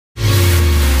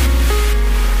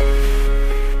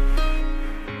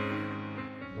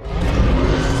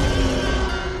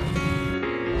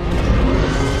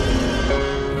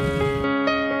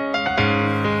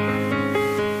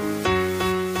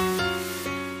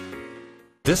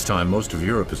this time, most of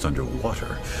Europe is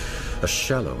underwater, a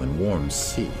shallow and warm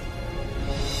sea.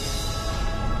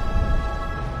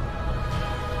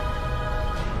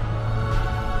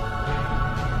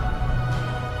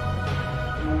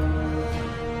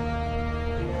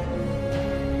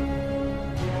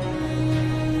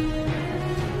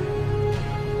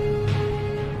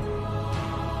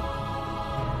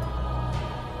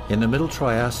 In the Middle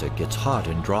Triassic, it's hot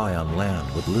and dry on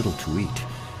land with little to eat.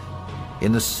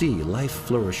 In the sea, life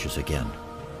flourishes again.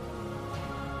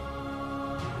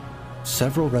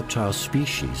 Several reptile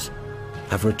species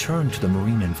have returned to the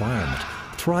marine environment,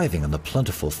 thriving on the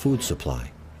plentiful food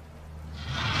supply.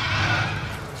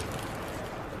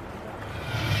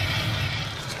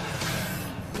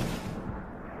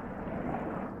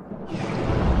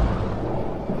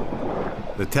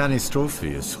 The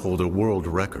Tanistrophes hold a world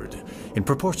record. In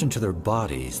proportion to their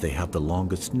bodies, they have the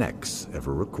longest necks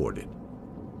ever recorded.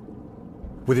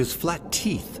 With his flat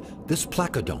teeth, this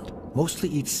placodont mostly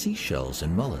eats seashells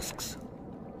and mollusks.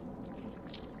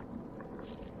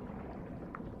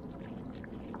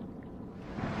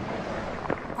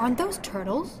 Aren't those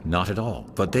turtles? Not at all,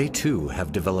 but they too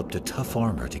have developed a tough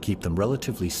armor to keep them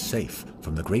relatively safe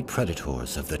from the great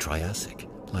predators of the Triassic,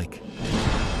 like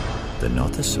the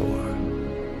nothosaur.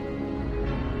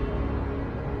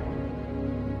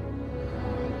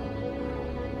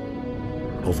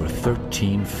 Over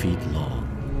 13 feet long.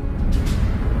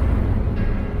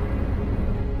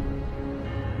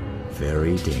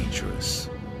 Very dangerous,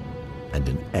 and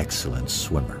an excellent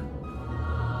swimmer.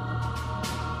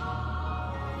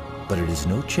 But it is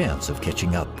no chance of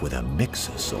catching up with a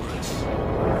Mosasaurus.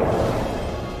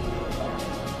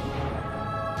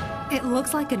 It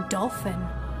looks like a dolphin.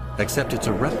 Except it's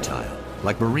a reptile.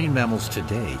 Like marine mammals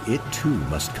today, it too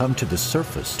must come to the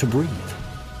surface to breathe.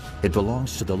 It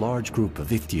belongs to the large group of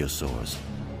ichthyosaurs,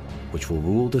 which will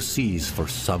rule the seas for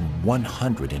some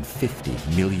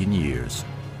 150 million years.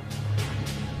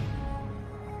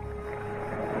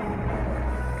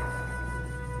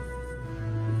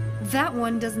 That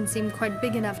one doesn't seem quite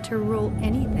big enough to rule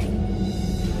anything.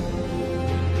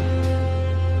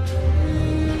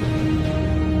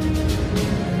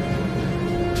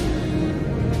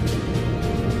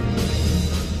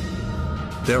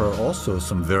 There are also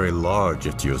some very large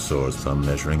ichthyosaurs, some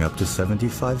measuring up to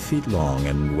 75 feet long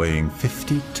and weighing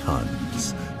 50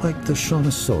 tons, like the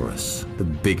Mosasaurus, the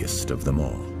biggest of them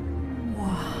all.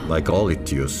 Wow. Like all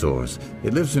ichthyosaurs,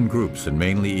 it lives in groups and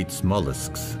mainly eats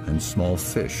mollusks and small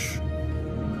fish.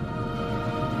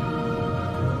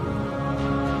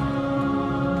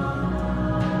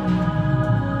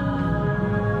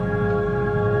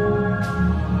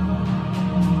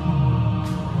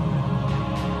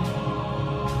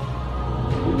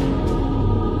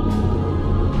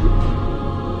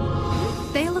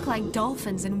 Like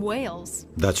dolphins and whales.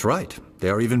 That's right. They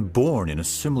are even born in a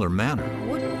similar manner.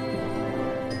 What?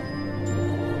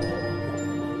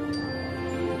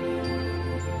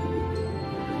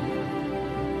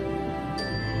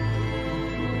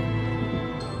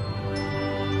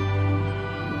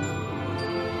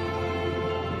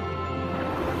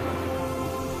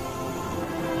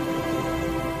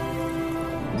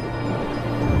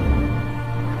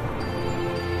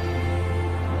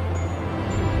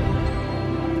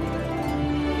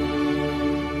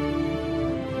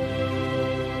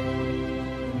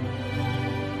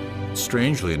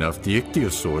 Strangely enough, the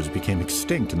ichthyosaurs became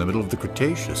extinct in the middle of the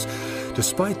Cretaceous,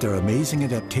 despite their amazing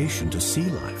adaptation to sea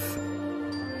life.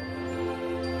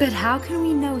 But how can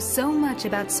we know so much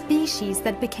about species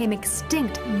that became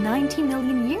extinct 90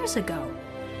 million years ago?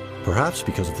 Perhaps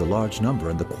because of the large number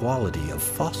and the quality of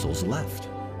fossils left.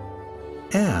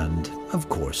 And, of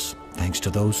course, thanks to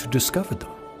those who discovered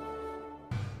them.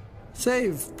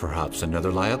 Save, perhaps,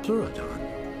 another Liopleurodon.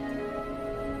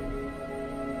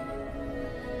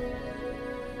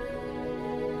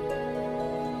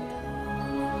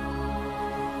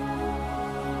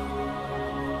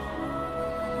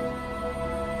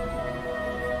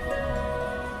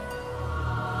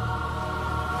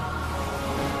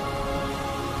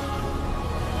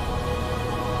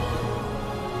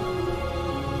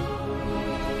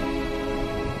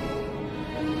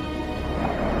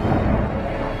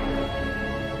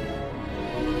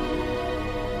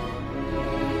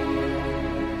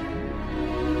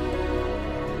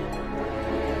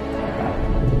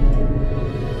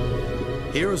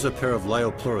 Here is a pair of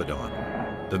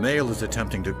Liopleurodon. The male is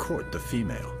attempting to court the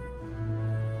female.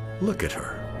 Look at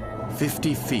her.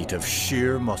 50 feet of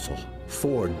sheer muscle,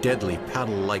 4 deadly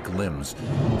paddle-like limbs,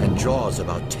 and jaws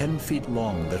about 10 feet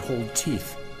long that hold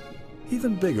teeth,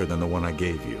 even bigger than the one I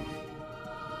gave you.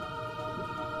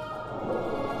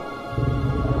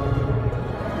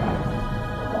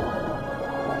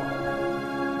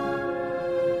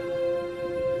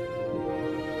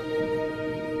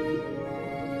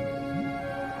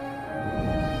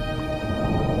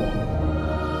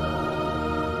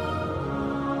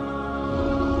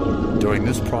 During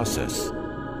this process,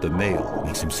 the male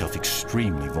makes himself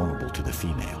extremely vulnerable to the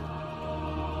female.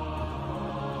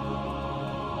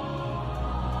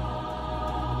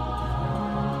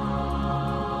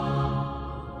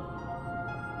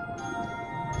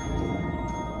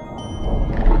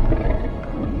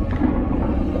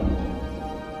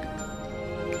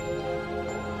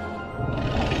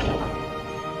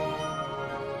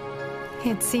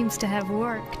 It seems to have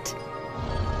worked.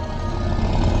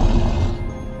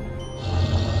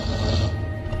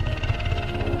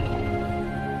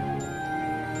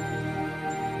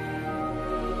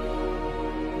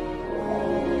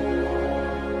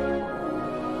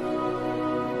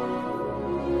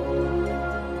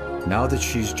 Now that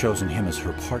she's chosen him as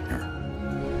her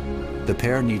partner, the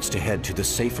pair needs to head to the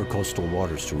safer coastal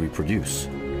waters to reproduce.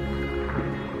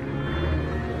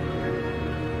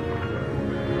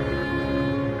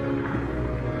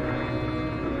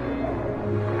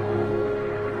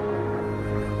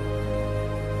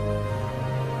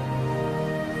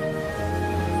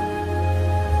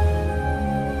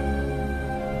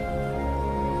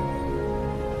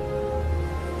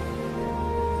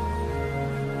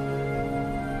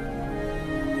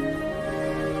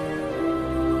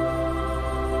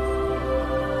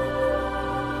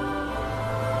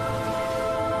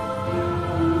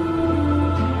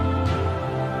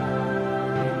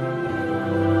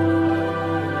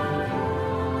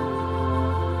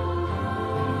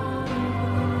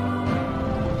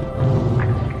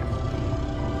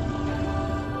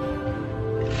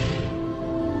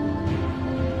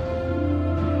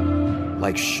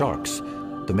 Like sharks,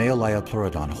 the male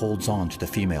Liopleurodon holds on to the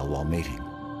female while mating.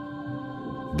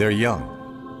 Their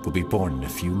young will be born in a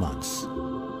few months.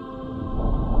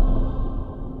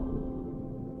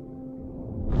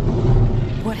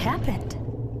 What happened?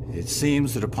 It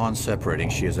seems that upon separating,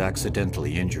 she has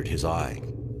accidentally injured his eye.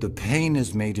 The pain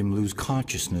has made him lose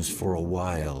consciousness for a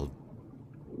while.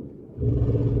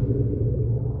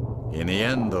 In the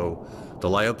end, though, the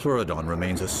Liopleurodon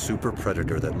remains a super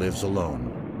predator that lives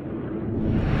alone.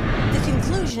 The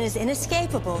conclusion is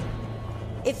inescapable.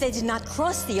 If they did not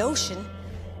cross the ocean,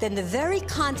 then the very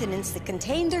continents that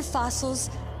contain their fossils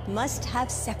must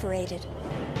have separated.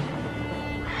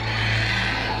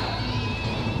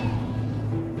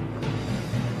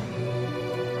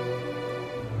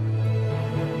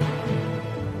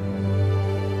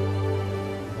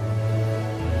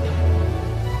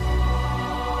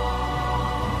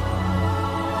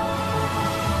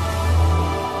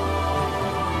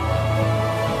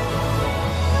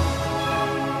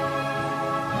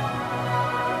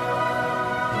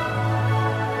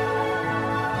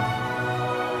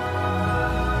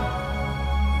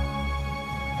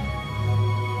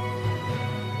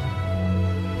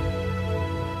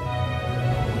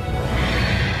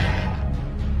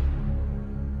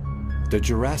 The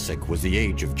Jurassic was the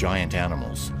age of giant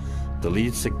animals. The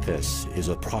Leadsichthys is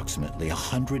approximately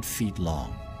 100 feet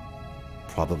long,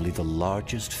 probably the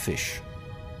largest fish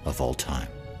of all time.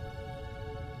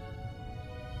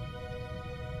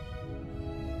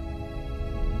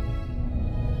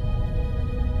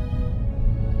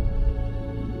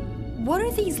 What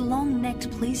are these long-necked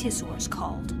plesiosaurs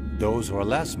called? Those are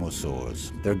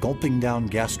elasmosaurs. They're gulping down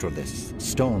gastroliths,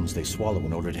 stones they swallow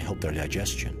in order to help their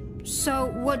digestion. So,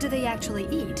 what do they actually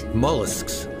eat?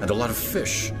 Mollusks and a lot of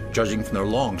fish, judging from their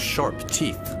long, sharp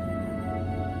teeth.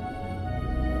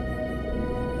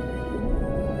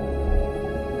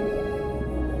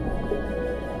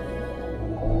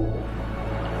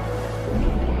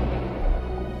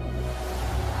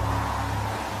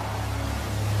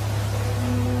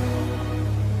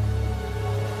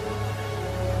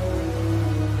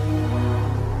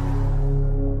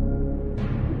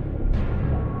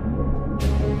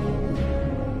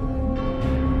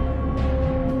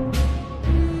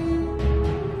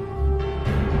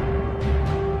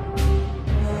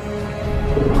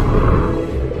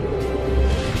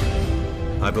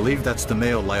 I believe that's the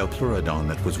male Liopleurodon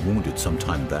that was wounded some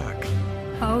time back.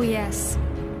 Oh yes.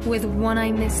 With one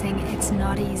eye missing, it's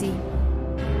not easy.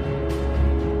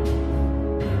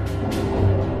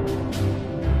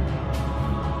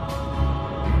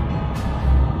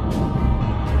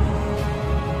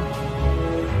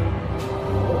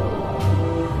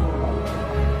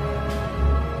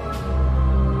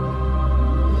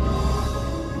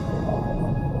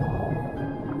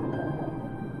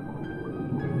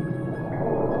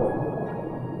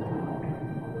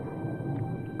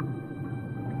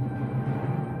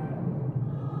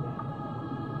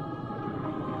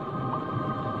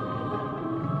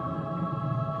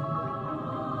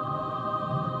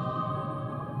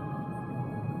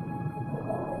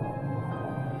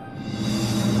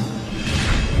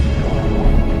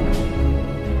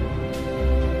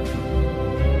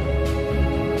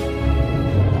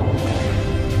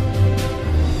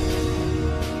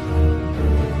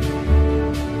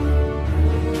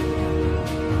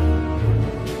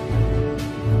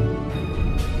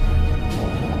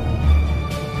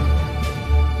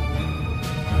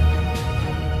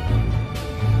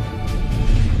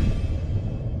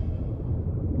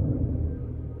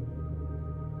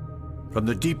 From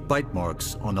the deep bite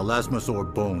marks on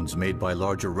elasmosaur bones made by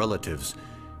larger relatives,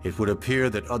 it would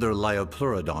appear that other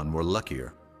Liopleurodon were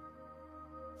luckier.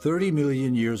 30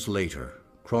 million years later,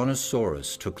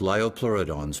 Kronosaurus took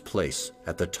Liopleurodon's place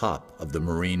at the top of the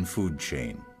marine food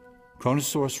chain.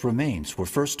 Kronosaurus remains were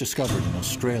first discovered in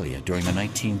Australia during the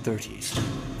 1930s.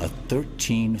 A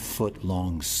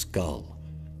 13-foot-long skull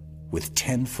with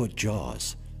 10-foot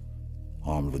jaws,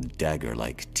 armed with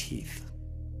dagger-like teeth.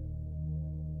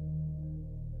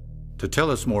 To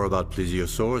tell us more about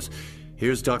plesiosaurs,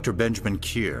 here's Dr. Benjamin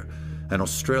Keir, an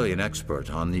Australian expert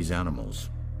on these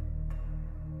animals.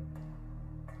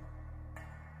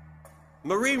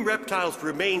 Marine reptiles'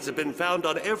 remains have been found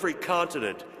on every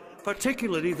continent,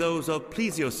 particularly those of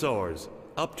plesiosaurs.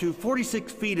 Up to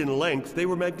 46 feet in length, they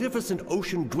were magnificent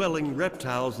ocean-dwelling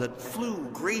reptiles that flew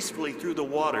gracefully through the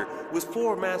water with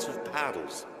 4 massive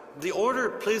paddles. The order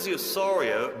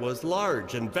Plesiosauria was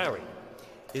large and varied.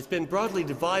 It's been broadly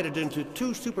divided into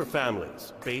 2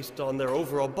 superfamilies based on their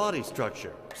overall body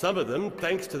structure. Some of them,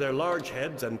 thanks to their large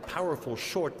heads and powerful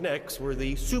short necks, were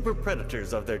the super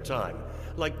predators of their time,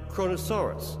 like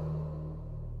Kronosaurus.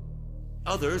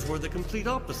 Others were the complete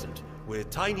opposite, with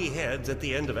tiny heads at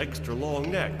the end of extra long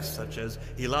necks, such as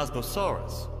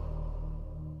Elasmosaurus.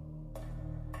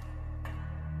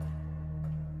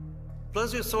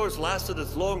 Plesiosaurs lasted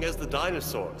as long as the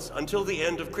dinosaurs, until the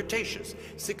end of Cretaceous,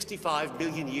 65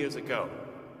 million years ago.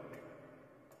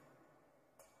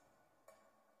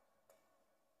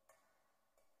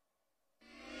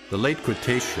 The late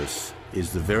Cretaceous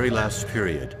is the very last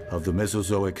period of the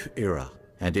Mesozoic era,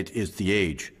 and it is the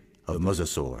age of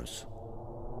mosasaurs.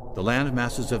 The land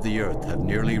masses of the Earth have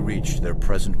nearly reached their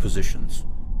present positions.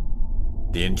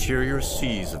 The interior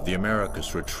seas of the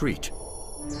Americas retreat,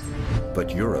 but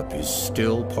Europe is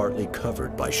still partly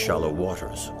covered by shallow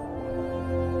waters.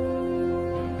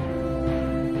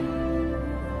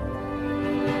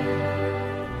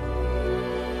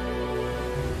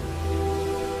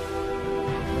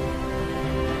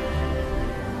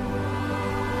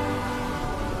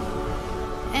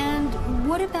 And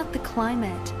what about the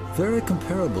climate? Very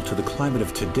comparable to the climate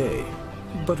of today,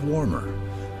 but warmer.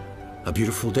 A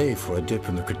beautiful day for a dip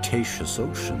in the Cretaceous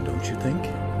Ocean, don't you think?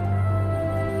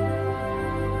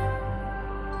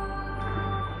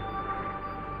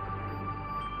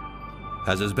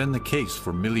 As has been the case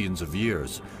for millions of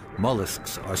years,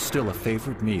 mollusks are still a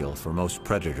favorite meal for most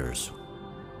predators.